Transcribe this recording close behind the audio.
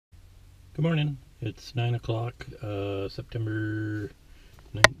Good morning. It's 9 o'clock, September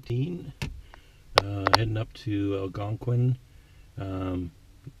 19. Heading up to Algonquin.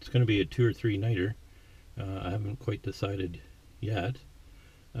 It's going to be a 2 or 3 nighter. I haven't quite decided yet.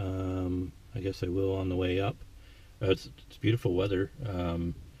 I guess I will on the way up. It's beautiful weather.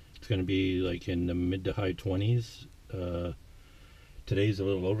 It's going to be like in the mid to high 20s. Today's a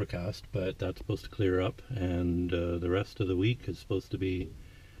little overcast, but that's supposed to clear up, and the rest of the week is supposed to be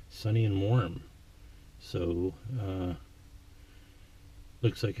sunny and warm. So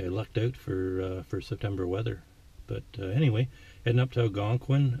looks like I lucked out for September weather. But anyway, heading up to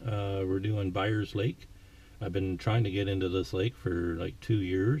Algonquin. We're doing Byers Lake. I've been trying to get into this lake for like 2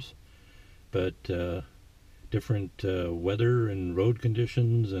 years, but different weather and road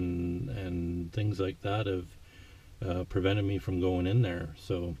conditions and things like that have prevented me from going in there.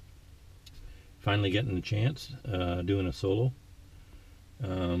 So finally getting a chance, doing a solo.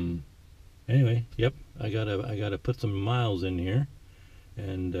 Anyway, yep, I gotta put some miles in here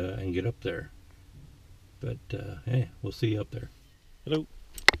and get up there. But hey, we'll see you up there. Hello.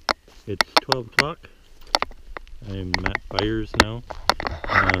 It's 12 o'clock. I'm at Byers now.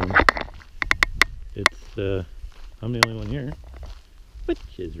 I'm the only one here, which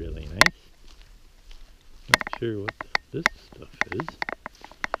is really nice. Not sure what this stuff is.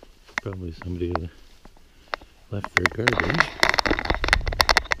 Probably somebody left their garbage.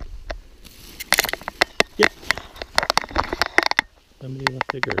 Yep. Somebody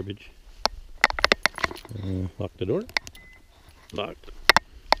left their garbage. Lock the door. Locked.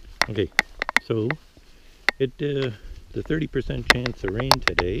 Okay, so the 30% chance of rain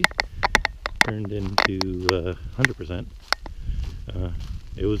today turned into 100%.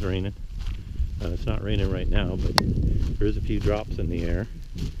 It was raining. It's not raining right now, but there's a few drops in the air.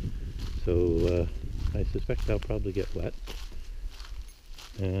 So I suspect I'll probably get wet.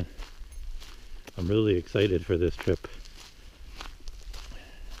 I'm really excited for this trip.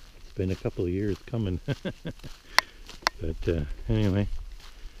 It's been a couple of years coming. But anyway.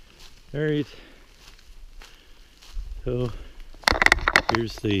 Alright. So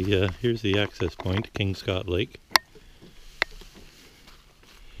here's the access point, King Scott Lake.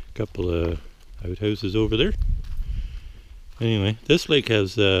 Couple of outhouses over there. Anyway, this lake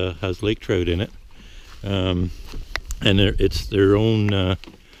has lake trout in it, and it's their own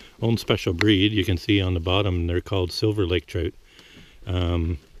special breed. You can see on the bottom they're called silver lake trout.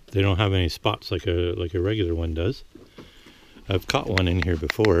 They don't have any spots like a regular one does. I've caught one in here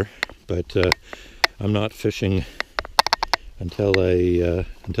before, but I'm not fishing until I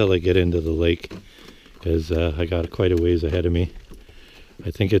get into the lake, because I got quite a ways ahead of me. I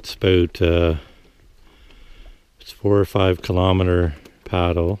think it's about it's 4 or 5 kilometer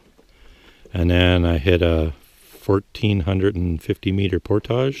paddle, and then I hit a 1,450 meter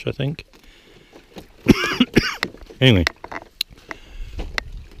portage, I think. Anyway,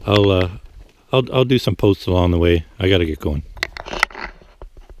 I'll do some posts along the way. I gotta get going.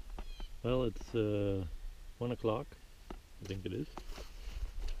 Well, it's 1 o'clock, I think it is.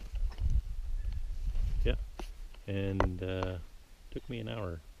 Yeah, and took me an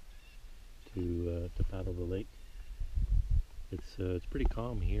hour to paddle the lake. It's pretty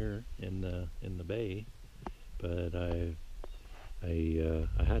calm here in the bay, but I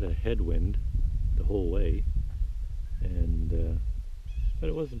had a headwind the whole way, and but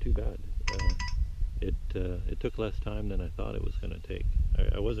it wasn't too bad. It took less time than I thought it was going to take.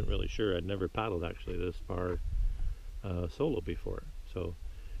 I wasn't really sure. I'd never paddled actually this far solo before, so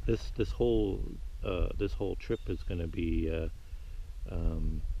this whole trip is going to be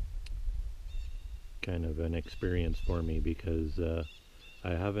kind of an experience for me, because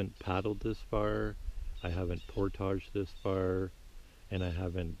I haven't paddled this far, I haven't portaged this far, and I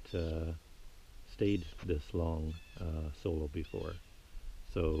haven't stayed this long solo before.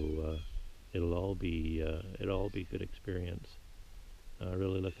 So it'll all be good experience.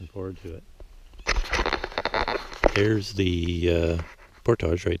 Really looking forward to it. There's the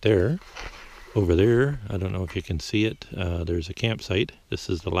portage right there. Over there, I don't know if you can see it, there's a campsite. This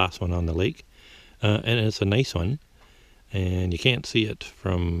is the last one on the lake, and it's a nice one, and you can't see it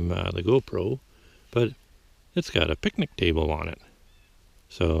from the GoPro, but it's got a picnic table on it.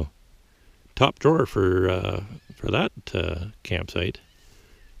 So top drawer for that campsite.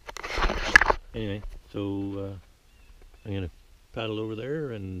 Anyway, so I'm gonna paddle over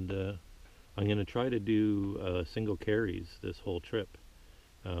there, and I'm gonna try to do single carries this whole trip,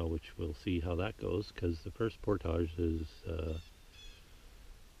 which we'll see how that goes, because the first portage is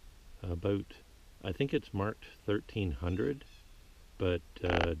about, I think it's marked 1,300, but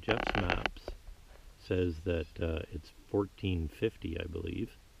Jeff's maps says that it's 1,450, I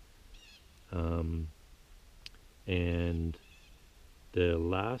believe. And the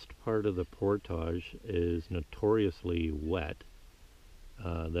last part of the portage is notoriously wet,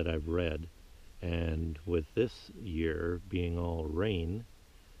 that I've read. And with this year being all rain,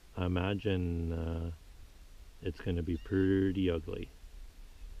 I imagine it's going to be pretty ugly.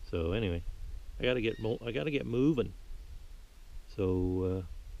 So anyway, I gotta get moving. So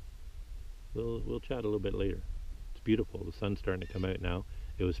we'll chat a little bit later. It's beautiful. The sun's starting to come out now.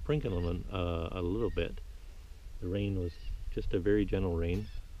 It was sprinkling a little bit. The rain was just a very gentle rain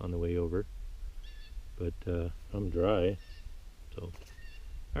on the way over, but I'm dry. So,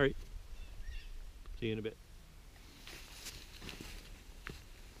 all right. See you in a bit.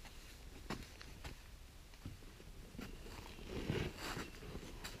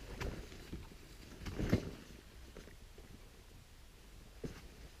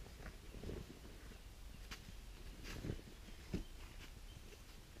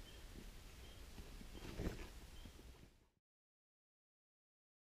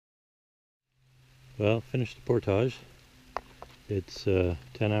 Well, finished the portage. It's 10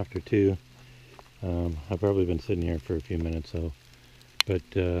 after 2. I've probably been sitting here for a few minutes, so, but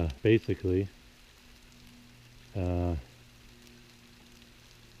basically, I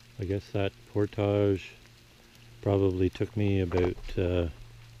guess that portage probably took me about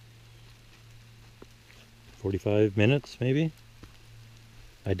 45 minutes, maybe.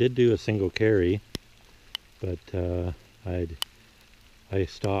 I did do a single carry, but I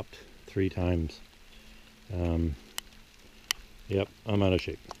stopped 3 times. Yep, I'm out of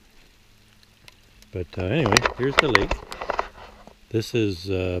shape. But anyway, here's the lake. This is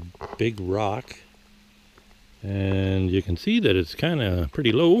Big Rock, and you can see that it's kind of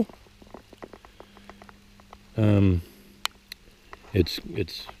pretty low.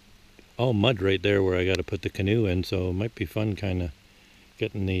 It's all mud right there where I got to put the canoe in, so it might be fun kind of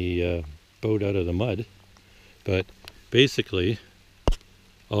getting the boat out of the mud. But basically,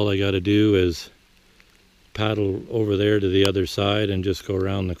 all I got to do is paddle over there to the other side and just go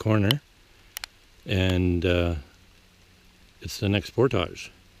around the corner, and it's the next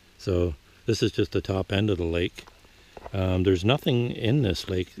portage. So this is just the top end of the lake. There's nothing in this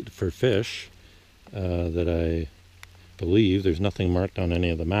lake for fish that I believe. There's nothing marked on any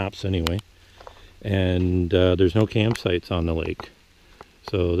of the maps anyway, and there's no campsites on the lake,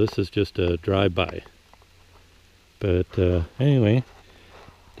 so this is just a drive-by. But anyway,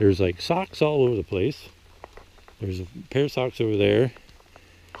 there's like socks all over the place. There's a pair of socks over there.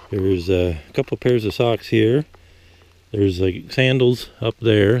 There's a couple pairs of socks here. There's like sandals up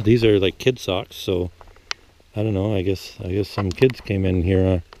there. These are like kid socks, so I don't know. I guess some kids came in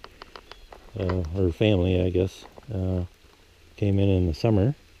here, or family, I guess, came in the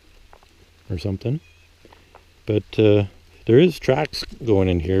summer or something. But there is tracks going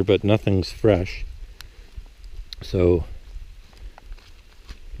in here, but nothing's fresh. So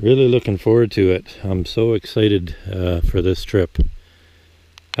really looking forward to it. I'm so excited for this trip.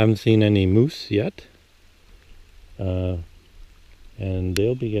 Haven't seen any moose yet, and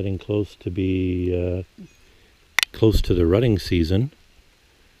they'll be getting close to the rutting season.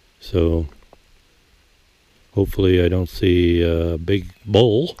 So hopefully I don't see a big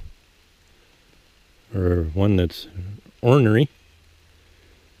bull or one that's ornery.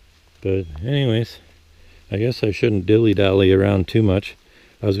 But anyways, I guess I shouldn't dilly-dally around too much.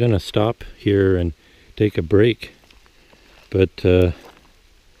 I was going to stop here and take a break, but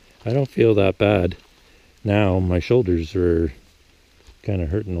I don't feel that bad now. My shoulders are kind of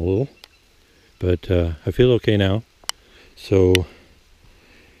hurting a little, but I feel okay now. So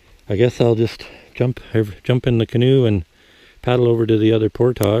I guess I'll just jump in the canoe and paddle over to the other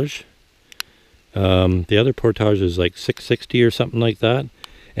portage. The other portage is like 660 or something like that,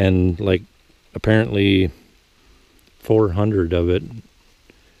 and like apparently 400 of it,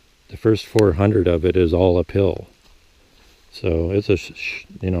 the first 400 of it is all uphill. So it's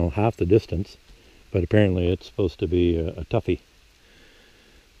half the distance, but apparently it's supposed to be a toughie.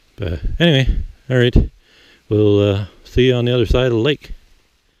 But anyway, all right, we'll see you on the other side of the lake.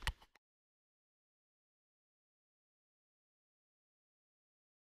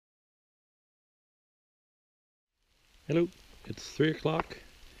 Hello, it's 3 o'clock.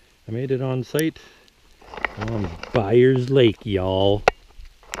 I made it on site on Byers Lake, y'all.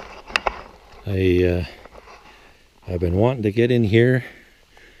 I've been wanting to get in here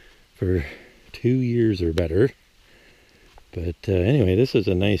for 2 years or better, but anyway, this is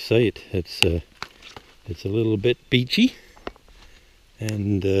a nice site. It's a little bit beachy,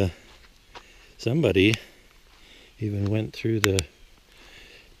 and somebody even went through the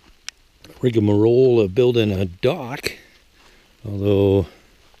rigmarole of building a dock, although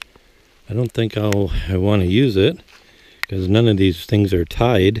I don't think I want to use it because none of these things are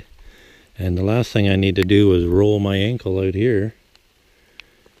tied. And the last thing I need to do is roll my ankle out here.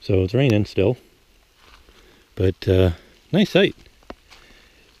 So it's raining still. But nice sight.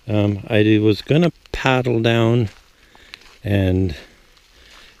 I was going to paddle down and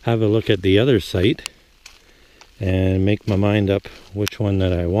have a look at the other site and make my mind up which one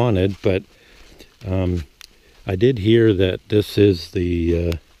that I wanted. But I did hear that this is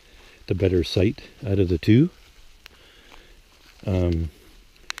the better site out of the two.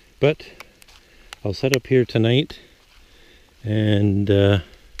 But I'll set up here tonight, and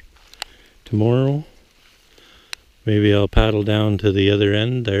tomorrow maybe I'll paddle down to the other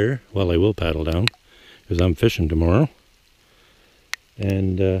end there. Well, I will paddle down because I'm fishing tomorrow,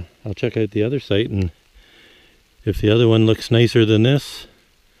 and I'll check out the other site, and if the other one looks nicer than this,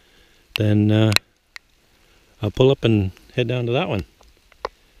 then I'll pull up and head down to that one.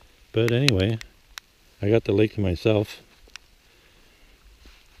 But anyway, I got the lake to myself,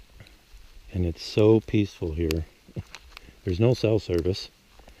 and it's so peaceful here. There's no cell service,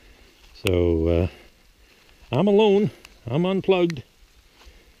 so I'm alone. I'm unplugged.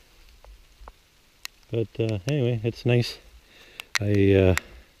 But anyway, it's nice. It's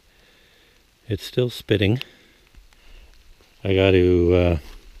still spitting. I gotta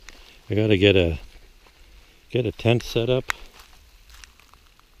get a tent set up.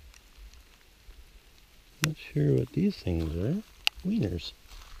 Not sure what these things are. Wieners.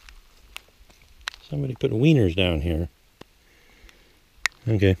 Somebody put wieners down here.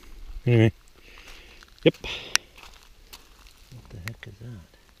 Okay. Anyway. Yep. What the heck is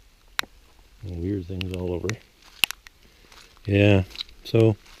that? Weird things all over. Yeah.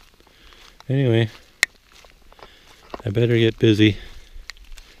 So, anyway. I better get busy.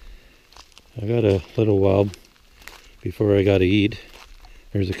 I got a little while before I gotta eat.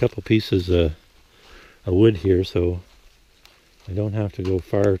 There's a couple pieces of wood here, so I don't have to go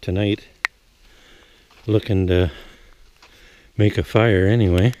far tonight looking to make a fire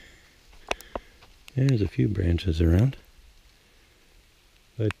anyway. There's a few branches around,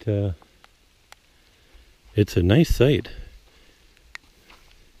 but it's a nice site.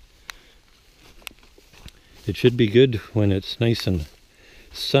 It should be good when it's nice and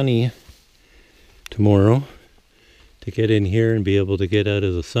sunny tomorrow to get in here and be able to get out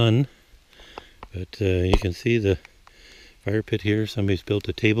of the sun. But you can see the fire pit here. Somebody's built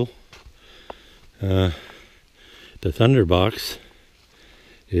a table. The thunder box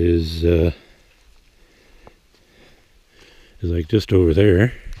is like just over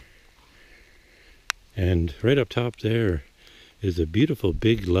there, and right up top there is a beautiful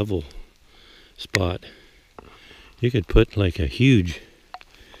big level spot. You could put like a huge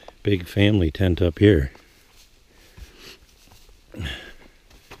big family tent up here.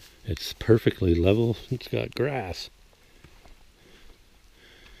 It's perfectly level. It's got grass.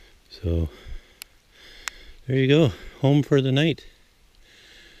 So there you go, home for the night.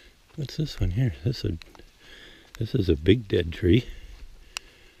 What's this one here? This is a big dead tree.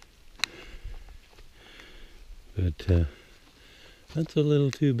 But that's a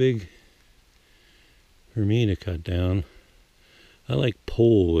little too big for me to cut down. I like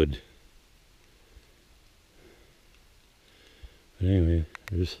pole wood. But anyway,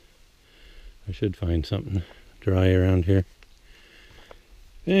 I should find something dry around here.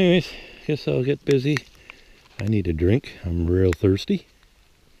 Anyways, guess I'll get busy. I need a drink. I'm real thirsty.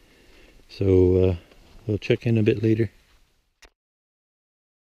 So we'll check in a bit later.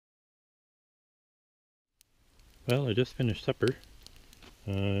 Well, I just finished supper.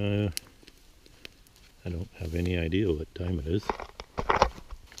 I don't have any idea what time it is.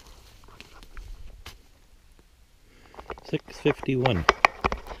 6:51.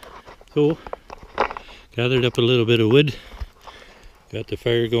 So, gathered up a little bit of wood. Got the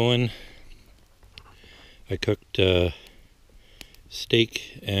fire going. I cooked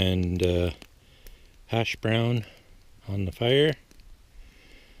steak and hash brown on the fire.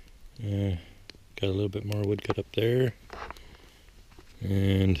 Got a little bit more wood cut up there.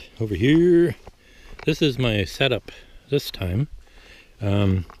 And over here, this is my setup this time.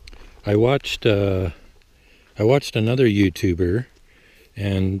 I watched another YouTuber,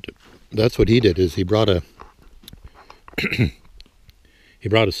 and that's what he did. Is he brought a he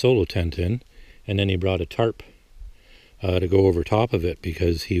brought a solo tent in, and then he brought a tarp to go over top of it,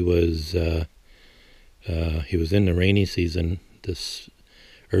 because he was in the rainy season this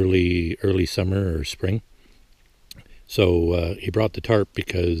early summer or spring. So he brought the tarp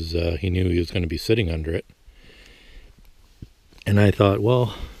because he knew he was going to be sitting under it. And I thought,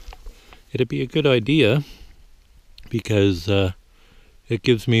 well, it'd be a good idea, because it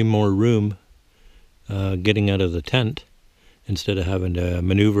gives me more room getting out of the tent instead of having to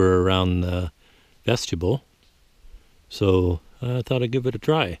maneuver around the vestibule. So I thought I'd give it a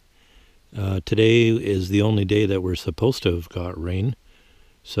try. Today is the only day that we're supposed to have got rain,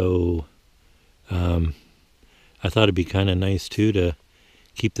 so I thought it'd be kind of nice too to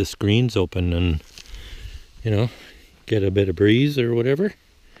keep the screens open and, you know, get a bit of breeze or whatever.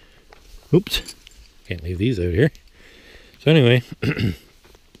 Oops, can't leave these out here. So anyway,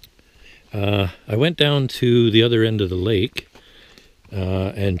 I went down to the other end of the lake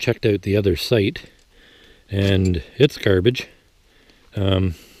and checked out the other site, and it's garbage.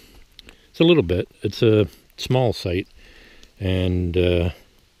 It's a little bit. It's a small site, and there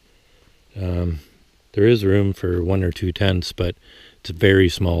is room for 1 or 2 tents, but it's a very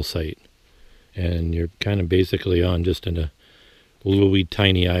small site, and you're kind of basically on just in a little wee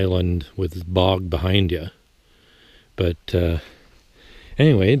tiny island with bog behind you. But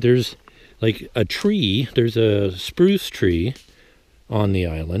anyway, there's like a tree, there's a spruce tree on the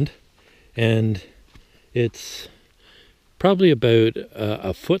island, and it's probably about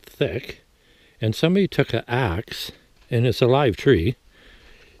a foot thick, and somebody took an axe, and it's a live tree.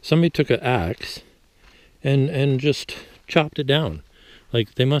 Somebody took an axe and just chopped it down.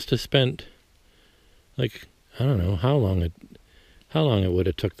 Like, they must have spent, like, I don't know how long it would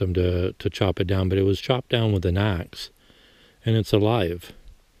have took them to chop it down, but it was chopped down with an axe, and it's alive.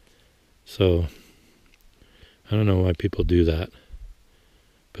 So I don't know why people do that,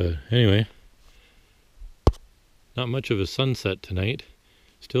 but anyway, not much of a sunset tonight.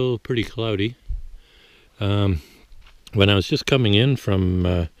 Still pretty cloudy. When I was just coming in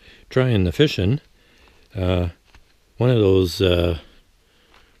from trying the fishing, one of those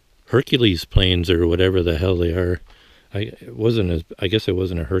Hercules planes or whatever the hell they are, I guess it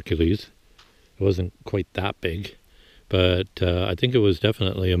wasn't a Hercules. It wasn't quite that big, but I think it was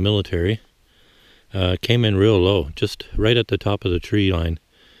definitely a military. Came in real low, just right at the top of the tree line,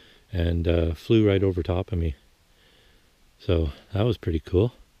 and flew right over top of me. So that was pretty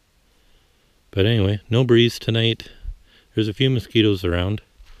cool. But anyway, no breeze tonight. There's a few mosquitoes around.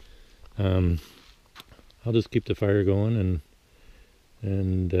 I'll just keep the fire going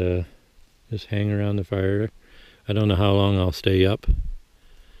and just hang around the fire. I don't know how long I'll stay up.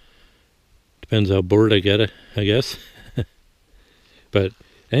 Depends how bored I get, I guess. But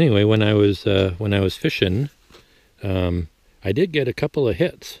anyway, when I was fishing, I did get a couple of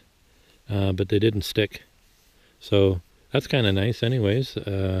hits, but they didn't stick. So that's kind of nice anyways.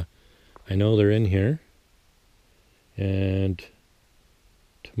 I know they're in here, and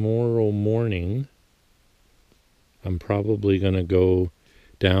tomorrow morning I'm probably going to go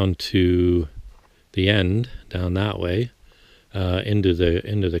down to the end, down that way, into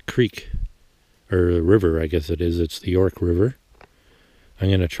the creek, or the river, I guess it is. It's the York River. I'm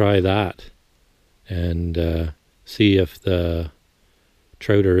going to try that and see if the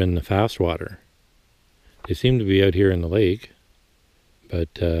trout are in the fast water. They seem to be out here in the lake,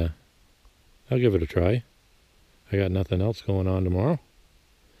 but I'll give it a try. I got nothing else going on tomorrow.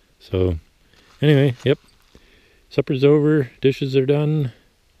 So anyway, yep. Supper's over, dishes are done.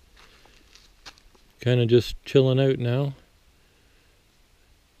 Kind of just chilling out now.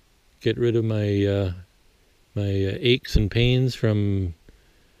 Get rid of my my aches and pains from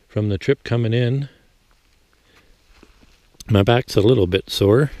the trip coming in. My back's a little bit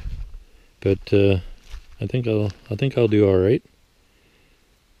sore, but I think I'll do all right.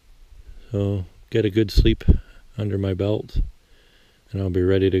 So get a good sleep under my belt, and I'll be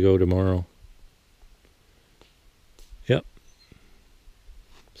ready to go tomorrow. Yep.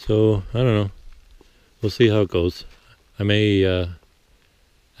 So I don't know. We'll see how it goes. I may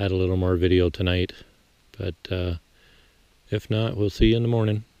add a little more video tonight, but if not, we'll see you in the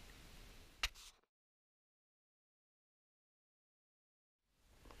morning.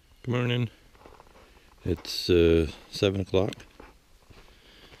 Good morning. It's 7 o'clock.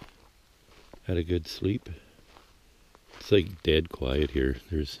 Had a good sleep. It's like dead quiet here.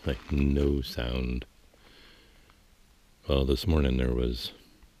 There's like no sound. Well, this morning there was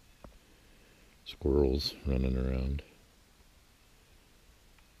squirrels running around,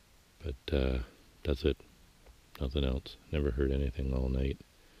 but that's it. Nothing else. Never heard anything all night.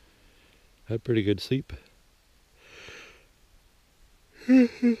 Had pretty good sleep.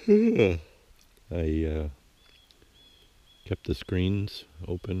 I kept the screens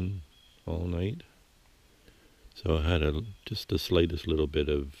open all night, so I had just the slightest little bit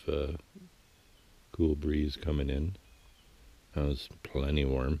of cool breeze coming in. It was plenty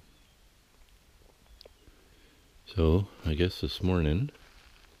warm. So I guess this morning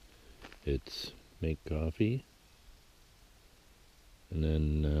it's make coffee and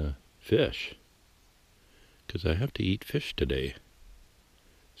then fish, because I have to eat fish today.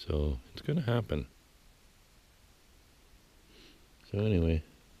 So it's gonna happen. So anyway,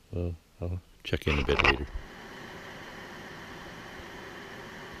 well, I'll check in a bit later.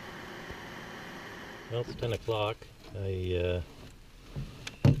 Well, it's 10 o'clock. I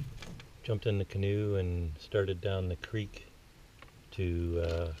jumped in the canoe and started down the creek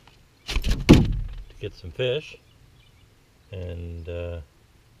to get some fish, and I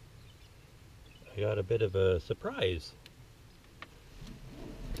got a bit of a surprise.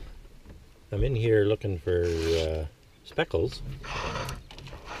 I'm in here looking for speckles,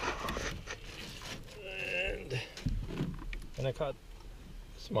 and I caught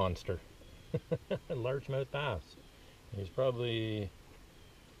this monster, a largemouth bass. He's probably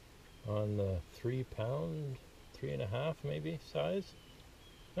on the 3 pound, 3.5 maybe size.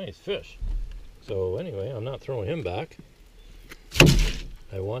 Nice fish. So anyway, I'm not throwing him back.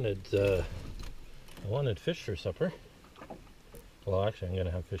 I wanted fish for supper. Well, actually, I'm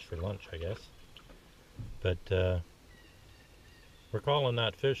gonna have fish for lunch, I guess. But we're calling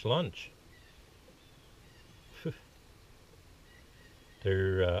that fish lunch.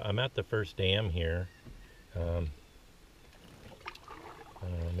 I'm at the first dam here.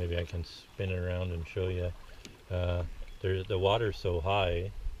 Maybe I can spin it around and show you. The water's so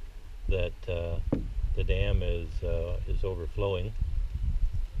high that the dam is overflowing.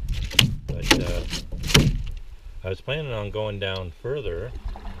 But I was planning on going down further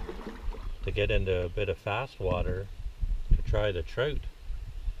to get into a bit of fast water to try the trout.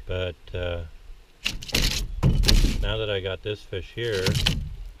 But now that I got this fish here,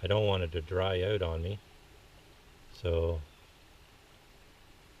 I don't want it to dry out on me. So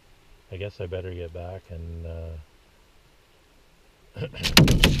I guess I better get back and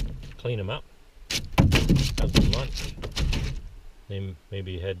clean them up, have some lunch,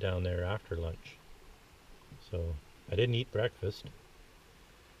 maybe head down there after lunch. So I didn't eat breakfast,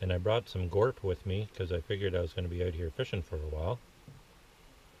 and I brought some gorp with me because I figured I was going to be out here fishing for a while,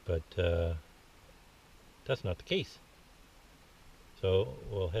 but that's not the case. So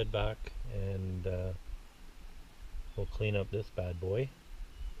we'll head back and we'll clean up this bad boy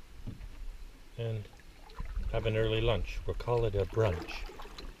and have an early lunch. We'll call it a brunch.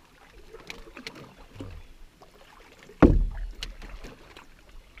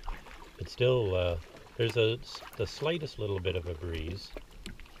 It's still, there's the slightest little bit of a breeze,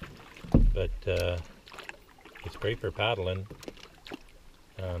 but it's great for paddling,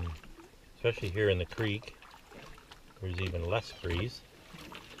 especially here in the creek. There's even less breeze.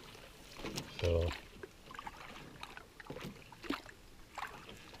 So,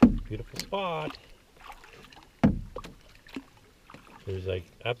 beautiful spot. There's like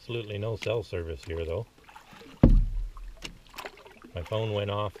absolutely no cell service here though. My phone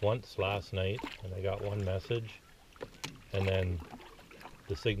went off once last night and I got one message, and then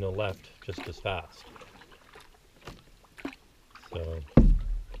the signal left just as fast. So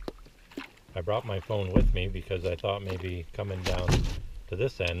I brought my phone with me because I thought maybe coming down to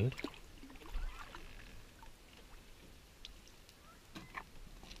this end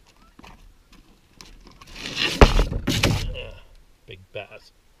big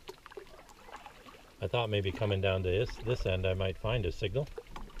bass. I thought maybe coming down to this end I might find a signal,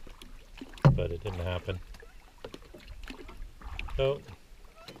 but it didn't happen. So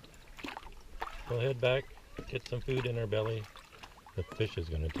we'll head back, get some food in our belly. The fish is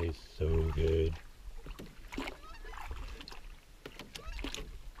going to taste so good.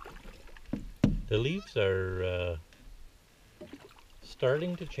 The leaves are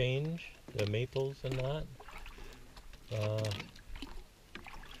starting to change, the maples and that,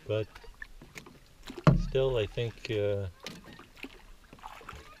 but still I think it's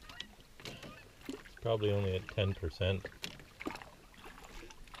probably only at 10%.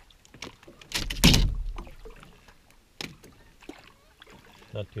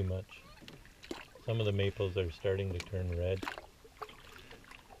 Not too much. Some of the maples are starting to turn red.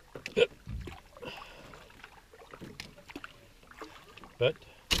 But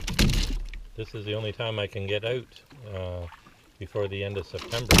this is the only time I can get out before the end of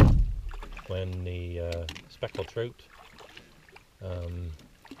September, when the speckled trout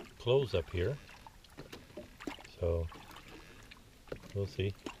close up here. So we'll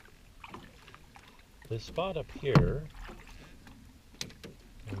see. This spot up here,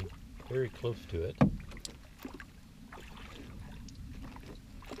 I'm very close to it.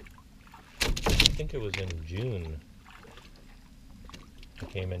 I think it was in June I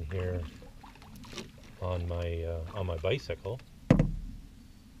came in here on my bicycle.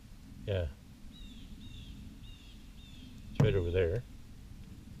 Yeah, it's right over there.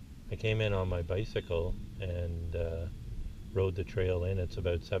 I came in on my bicycle and rode the trail in. It's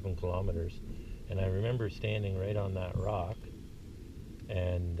about 7 kilometers, and I remember standing right on that rock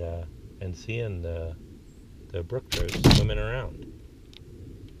and seeing the brook trout swimming around.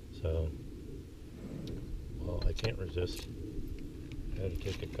 So, well, I can't resist. I had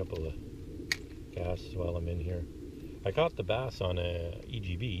to take a couple of casts while I'm in here. I caught the bass on a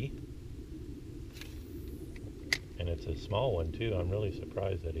EGB, and it's a small one too. I'm really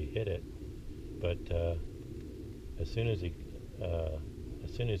surprised that he hit it, but as soon as he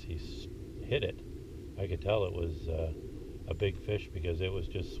hit it, I could tell it was a big fish because it was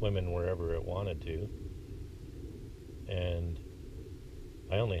just swimming wherever it wanted to. And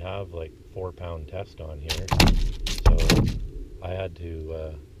I only have like 4-pound test on here, so I had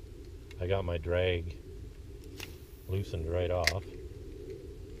to I got my drag loosened right off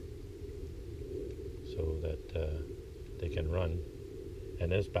so that they can run.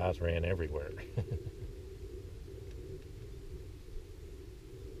 And this bass ran everywhere.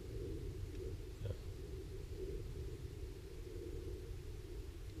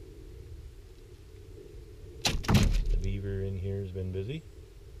 The beaver in here has been busy.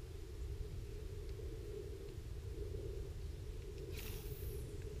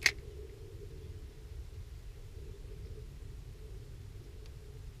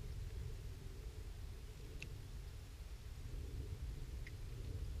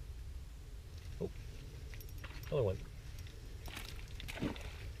 Oh, another one. I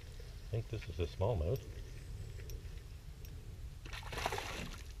think this is a smallmouth.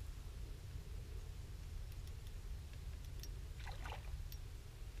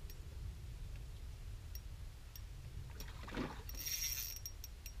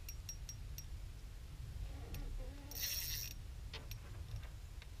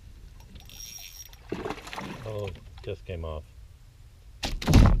 Oh, just came off. It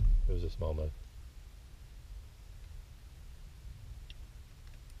was a smallmouth.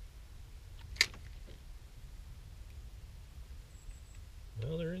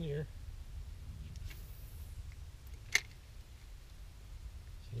 Well, they're in here.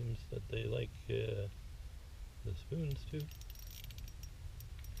 Seems that they like the spoons too.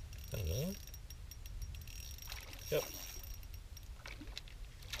 I don't know. Yep.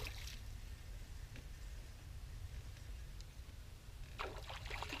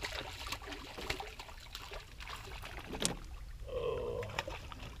 Oh.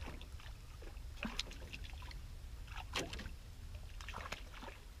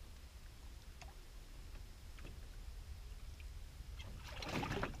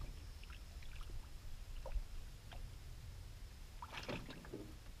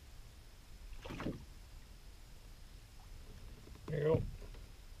 There you go.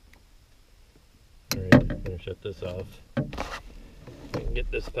 Alright, I'm gonna shut this off. I can get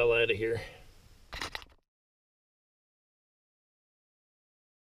this fella out of here.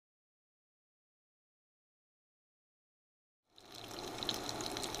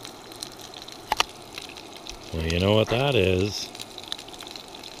 Well, you know what that is?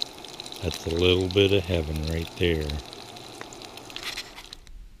 That's a little bit of heaven right there.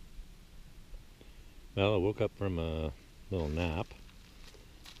 Well, I woke up from a little nap.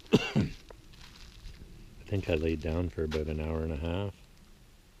 I think I laid down for about an hour and a half.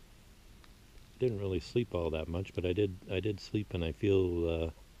 Didn't really sleep all that much, but I did sleep, and I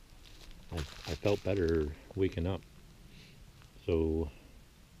feel I felt better waking up. So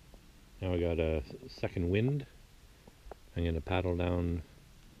now I got a second wind. I'm gonna paddle down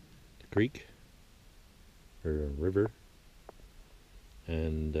the creek or river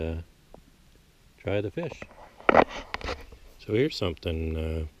and try the fish. So here's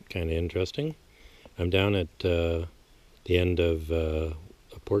something kind of interesting. I'm down at the end of a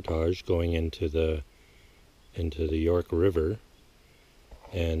portage going into the York River,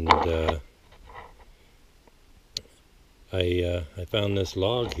 and I found this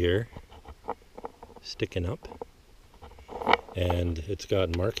log here sticking up, and it's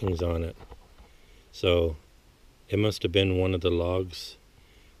got markings on it. So it must have been one of the logs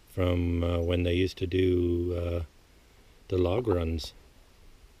from when they used to do the log runs.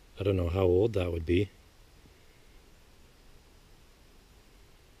 I don't know how old that would be.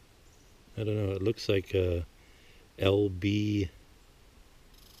 I don't know, it looks like a LB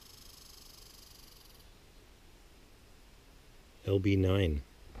LB9.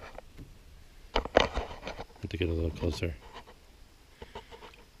 I have to get a little closer.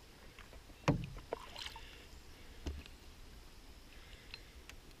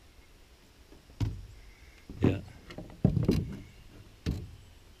 Yeah.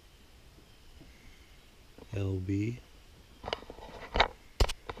 LB.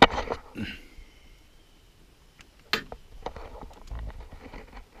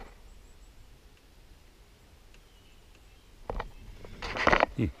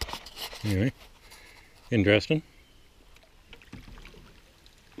 Anyway, interesting.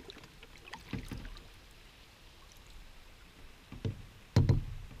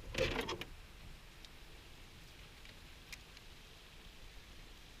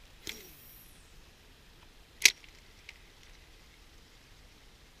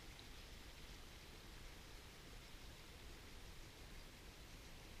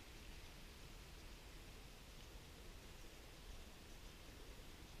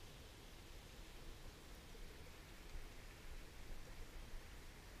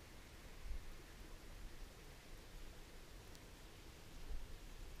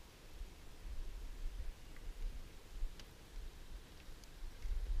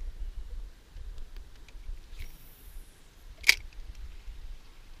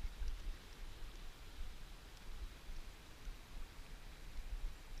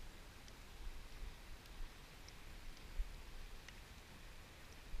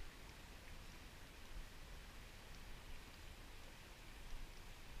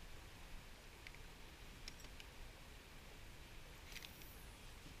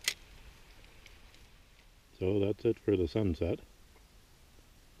 So that's it for the sunset.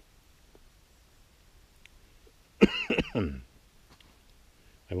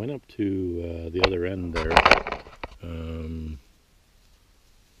 I went up to the other end there,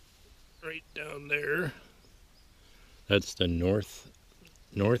 right down there. That's the north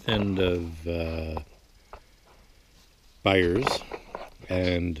end of Byers,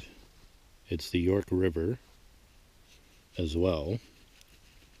 and it's the York River as well,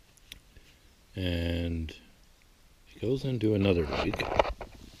 and it goes into another lake,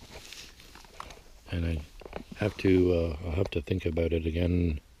 and I'll have to think about it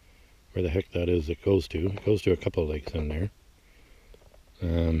again, where the heck that is it goes to. It goes to a couple of lakes in there.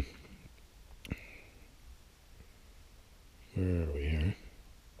 Where are we here?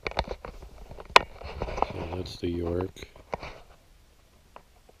 So that's the York.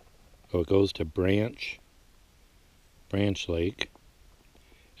 Oh, it goes to Branch Lake,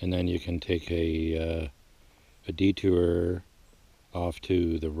 and then you can take a detour off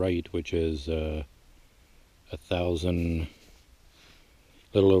to the right, which is little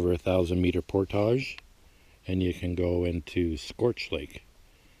over 1,000 meter portage, and you can go into Scorch Lake.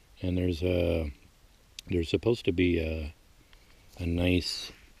 And there's supposed to be a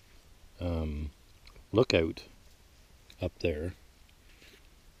nice lookout up there,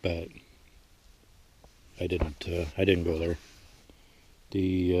 but I didn't go there.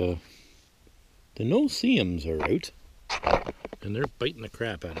 The no-see-ums are out, and they're biting the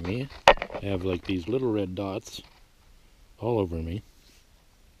crap out of me. I have like these little red dots all over me,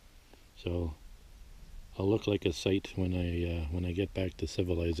 so I'll look like a sight when I get back to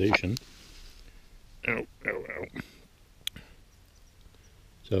civilization. Ow, ow, ow.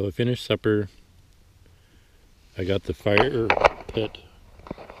 So I finished supper. I got the fire pit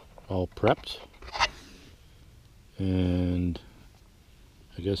all prepped, and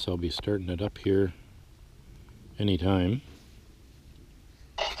I guess I'll be starting it up here anytime.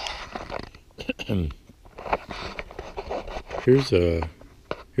 Here's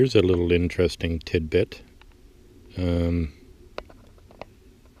a little interesting tidbit.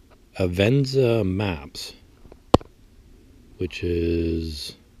 Avenza Maps, which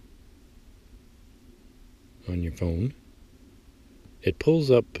is on your phone. It pulls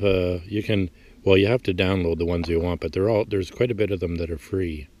up, you have to download the ones you want, but there's quite a bit of them that are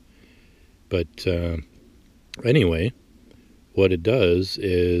free. But anyway, what it does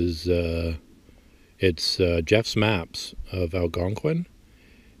is it's Jeff's maps of Algonquin,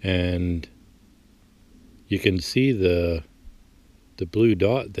 and you can see the blue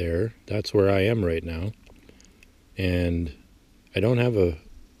dot there. That's where I am right now, and I don't have a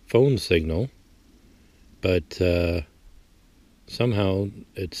phone signal, but somehow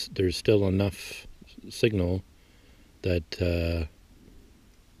there's still enough signal that the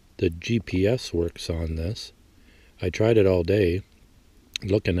GPS works on this. I tried it all day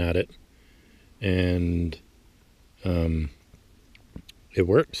looking at it, and it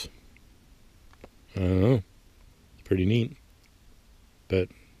works. I don't know, it's pretty neat. But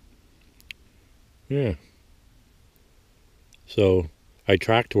yeah, so I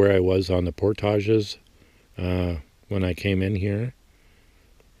tracked where I was on the portages when I came in here,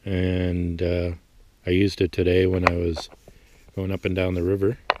 and I used it today when I was going up and down the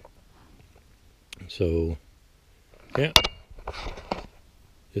river. So yeah,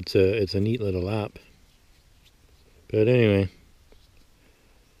 it's a neat little app. But anyway,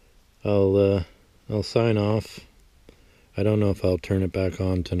 I'll sign off. I don't know if I'll turn it back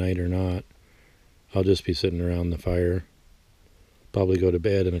on tonight or not. I'll just be sitting around the fire Probably go to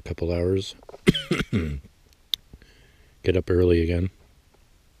bed in a couple hours. Get up early again.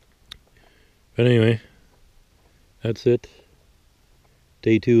 But anyway, that's it.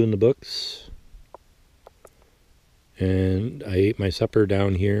 Day 2 in the books. And I ate my supper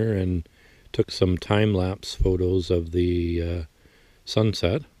down here and took some time-lapse photos of the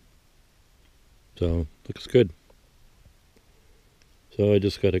sunset. So, looks good. So I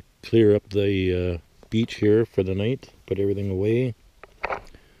just got to clear up the beach here for the night, put everything away,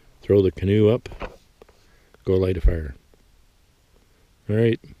 throw the canoe up, go light a fire.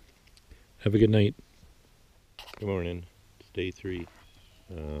 Alright, have a good night. Good morning, it's day 3.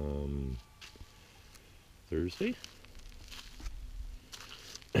 Thursday?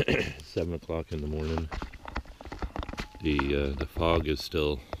 7 o'clock in the morning. The fog is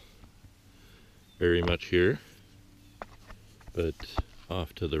still very much here, but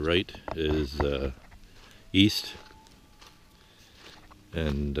off to the right is east,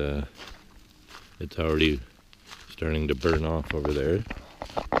 and it's already starting to burn off over there.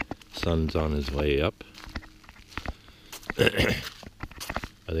 Sun's on his way up.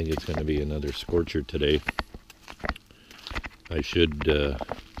 I think it's going to be another scorcher today. I should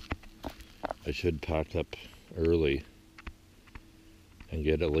pack up early and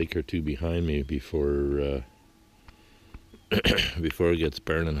get a lake or two behind me before before it gets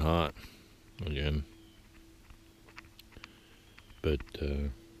burning hot again. But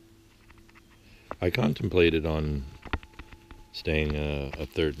I contemplated on staying a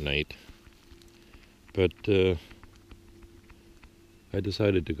third night, but I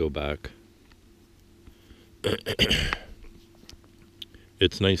decided to go back.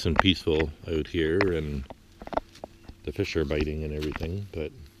 It's nice and peaceful out here, and the fish are biting and everything,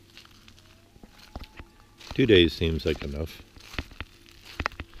 but 2 days seems like enough.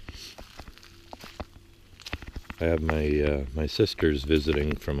 I have my sisters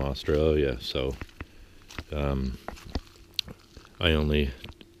visiting from Australia, so I only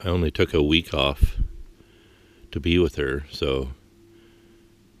took a week off to be with her, so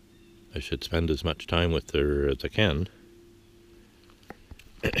I should spend as much time with her as I can.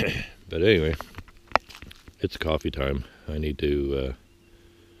 But anyway, it's coffee time. I need to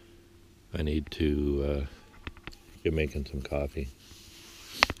get making some coffee.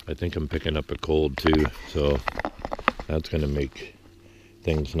 I think I'm picking up a cold too, so that's going to make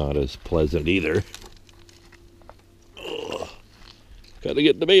things not as pleasant either. Ugh. Gotta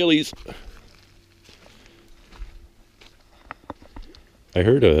get the Baileys. I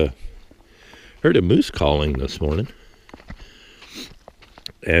heard a moose calling this morning.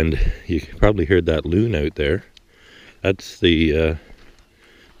 And you probably heard that loon out there. That's the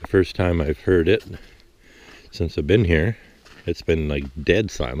first time I've heard it since I've been here. It's been like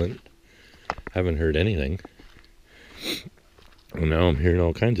dead silent. Haven't heard anything. And now I'm hearing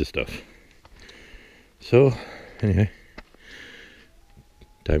all kinds of stuff. So, anyway,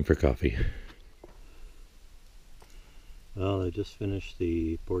 time for coffee. Well, I just finished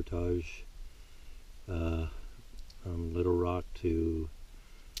the portage from Little Rock to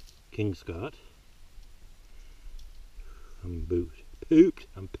King Scott. I'm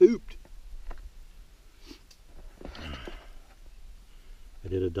pooped. I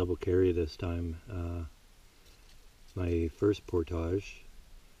did a double carry this time. My first portage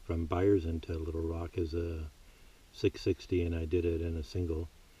from Byers into Little Rock is a 660, and I did it in a single.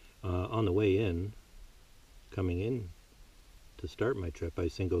 On the way in, coming in to start my trip, I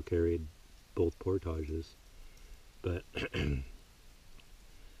single carried both portages, but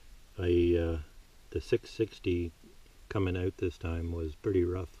the 660 coming out this time was pretty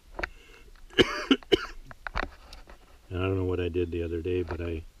rough. And I don't know what I did the other day, but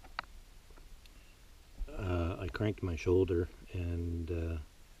I cranked my shoulder, and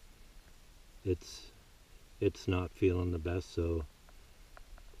it's not feeling the best, so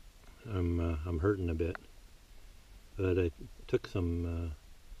I'm hurting a bit. But I took some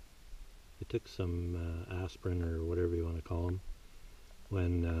aspirin, or whatever you want to call them,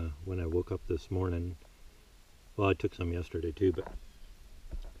 when I woke up this morning. Well, I took some yesterday too, but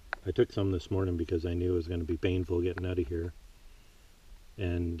I took some this morning because I knew it was going to be painful getting out of here.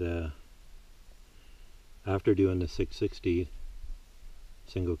 And after doing the 660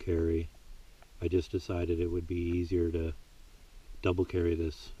 single carry, I just decided it would be easier to double carry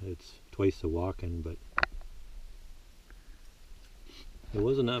this. It's twice the walking, but it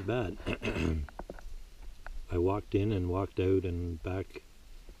wasn't that bad. I walked in and walked out and back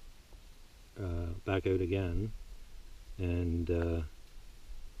out again, and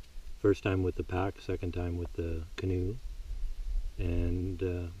first time with the pack, second time with the canoe, and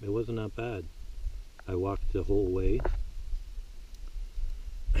it wasn't that bad. I walked the whole way,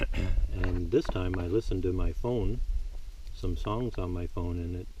 And this time I listened to my phone, some songs on my phone,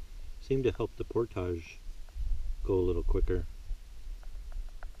 and it seemed to help the portage go a little quicker.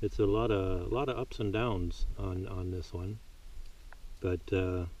 It's a lot of ups and downs on this one, but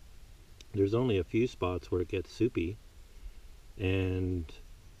there's only a few spots where it gets soupy, and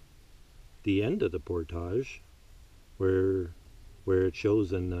the end of the portage, where it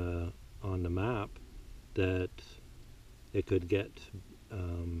shows in on the map that it could get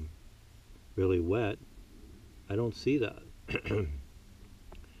really wet, I don't see that.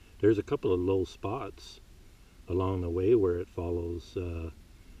 There's a couple of low spots along the way where it follows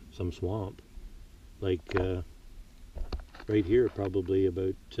some swamp, like right here, probably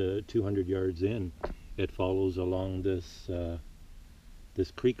about 200 yards in. It follows along this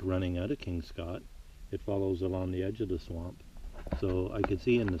this creek running out of King Scott. It follows along the edge of the swamp, so I could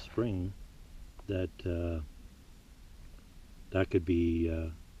see in the spring that that could be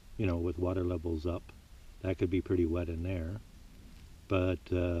you know, with water levels up, that could be pretty wet in there. But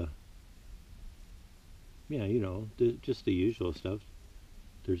yeah, you know, just the usual stuff.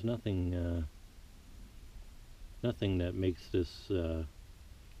 There's nothing nothing that makes this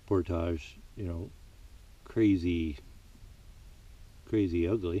portage, you know, crazy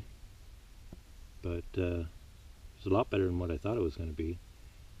ugly. But it's a lot better than what I thought it was going to be.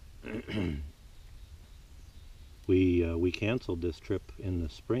 We canceled this trip in the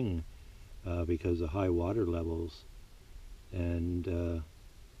spring because of high water levels, and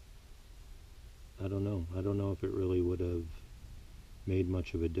I don't know if it really would have made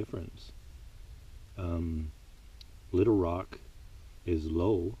much of a difference. Little Rock is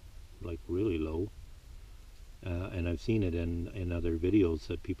low, like really low, and I've seen it in other videos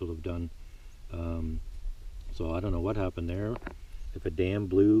that people have done. So I don't know what happened there, if a dam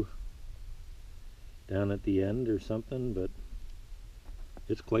blew down at the end or something, but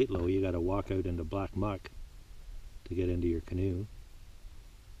it's quite low. You got to walk out into black muck to get into your canoe.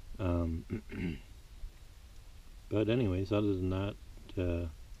 But anyways, other than that,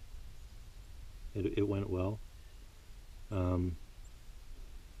 it went well. I'm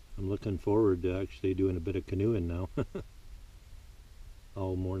looking forward to actually doing a bit of canoeing now.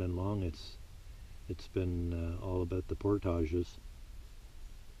 All morning long it's been all about the portages.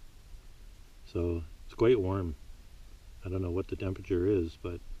 So it's quite warm. I don't know what the temperature is,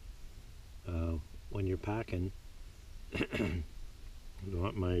 but when you're packing,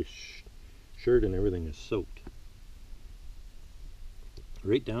 my shirt and everything is soaked.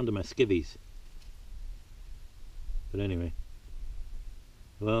 Right down to my skivvies. But anyway,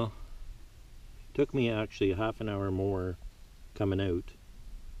 well, it took me actually half an hour more coming out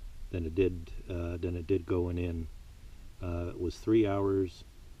than it did going in. It was 3 hours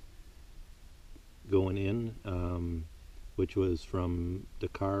going in, which was from the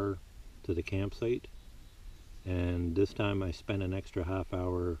car to the campsite, and this time I spent an extra half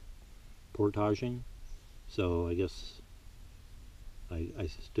hour portaging, so I guess I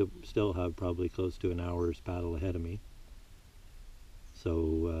still have probably close to an hour's paddle ahead of me,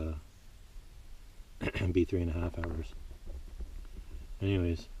 so be 3.5 hours.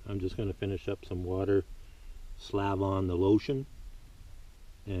 Anyways, I'm just going to finish up some water, slab on the lotion,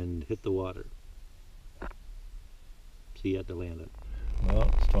 and hit the water. See you at the landing. Well,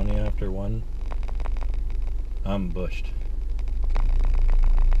 it's 20 after 1. I'm bushed.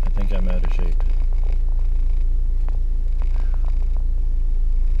 I think I'm out of shape.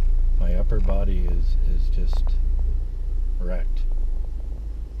 My upper body is just wrecked.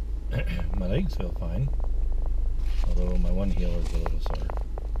 My legs feel fine, although my one heel is a little sore.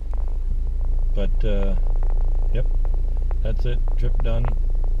 But yep, that's it. Trip done.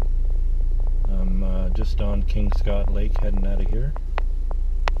 I'm just on King Scott Lake, heading out of here.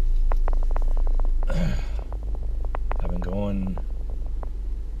 I've been going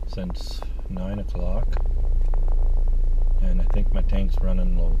since 9 o'clock, and I think my tank's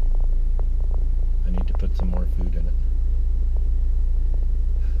running low. I need to put some more food in it.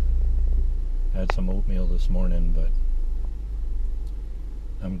 I had some oatmeal this morning, but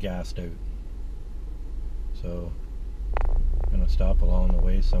I'm gassed out. So I'm gonna stop along the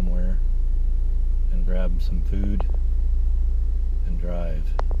way somewhere and grab some food and drive.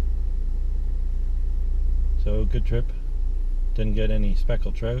 So good trip. Didn't get any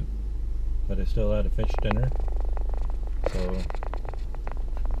speckled trout, but I still had a fish dinner. So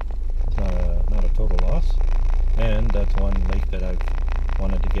it's not a total loss. And that's one lake that I've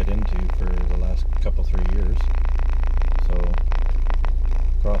wanted to get into for the last couple 3 years. So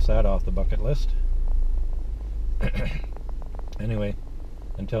cross that off the bucket list. Anyway,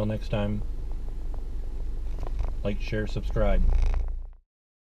 until next time, like, share, subscribe.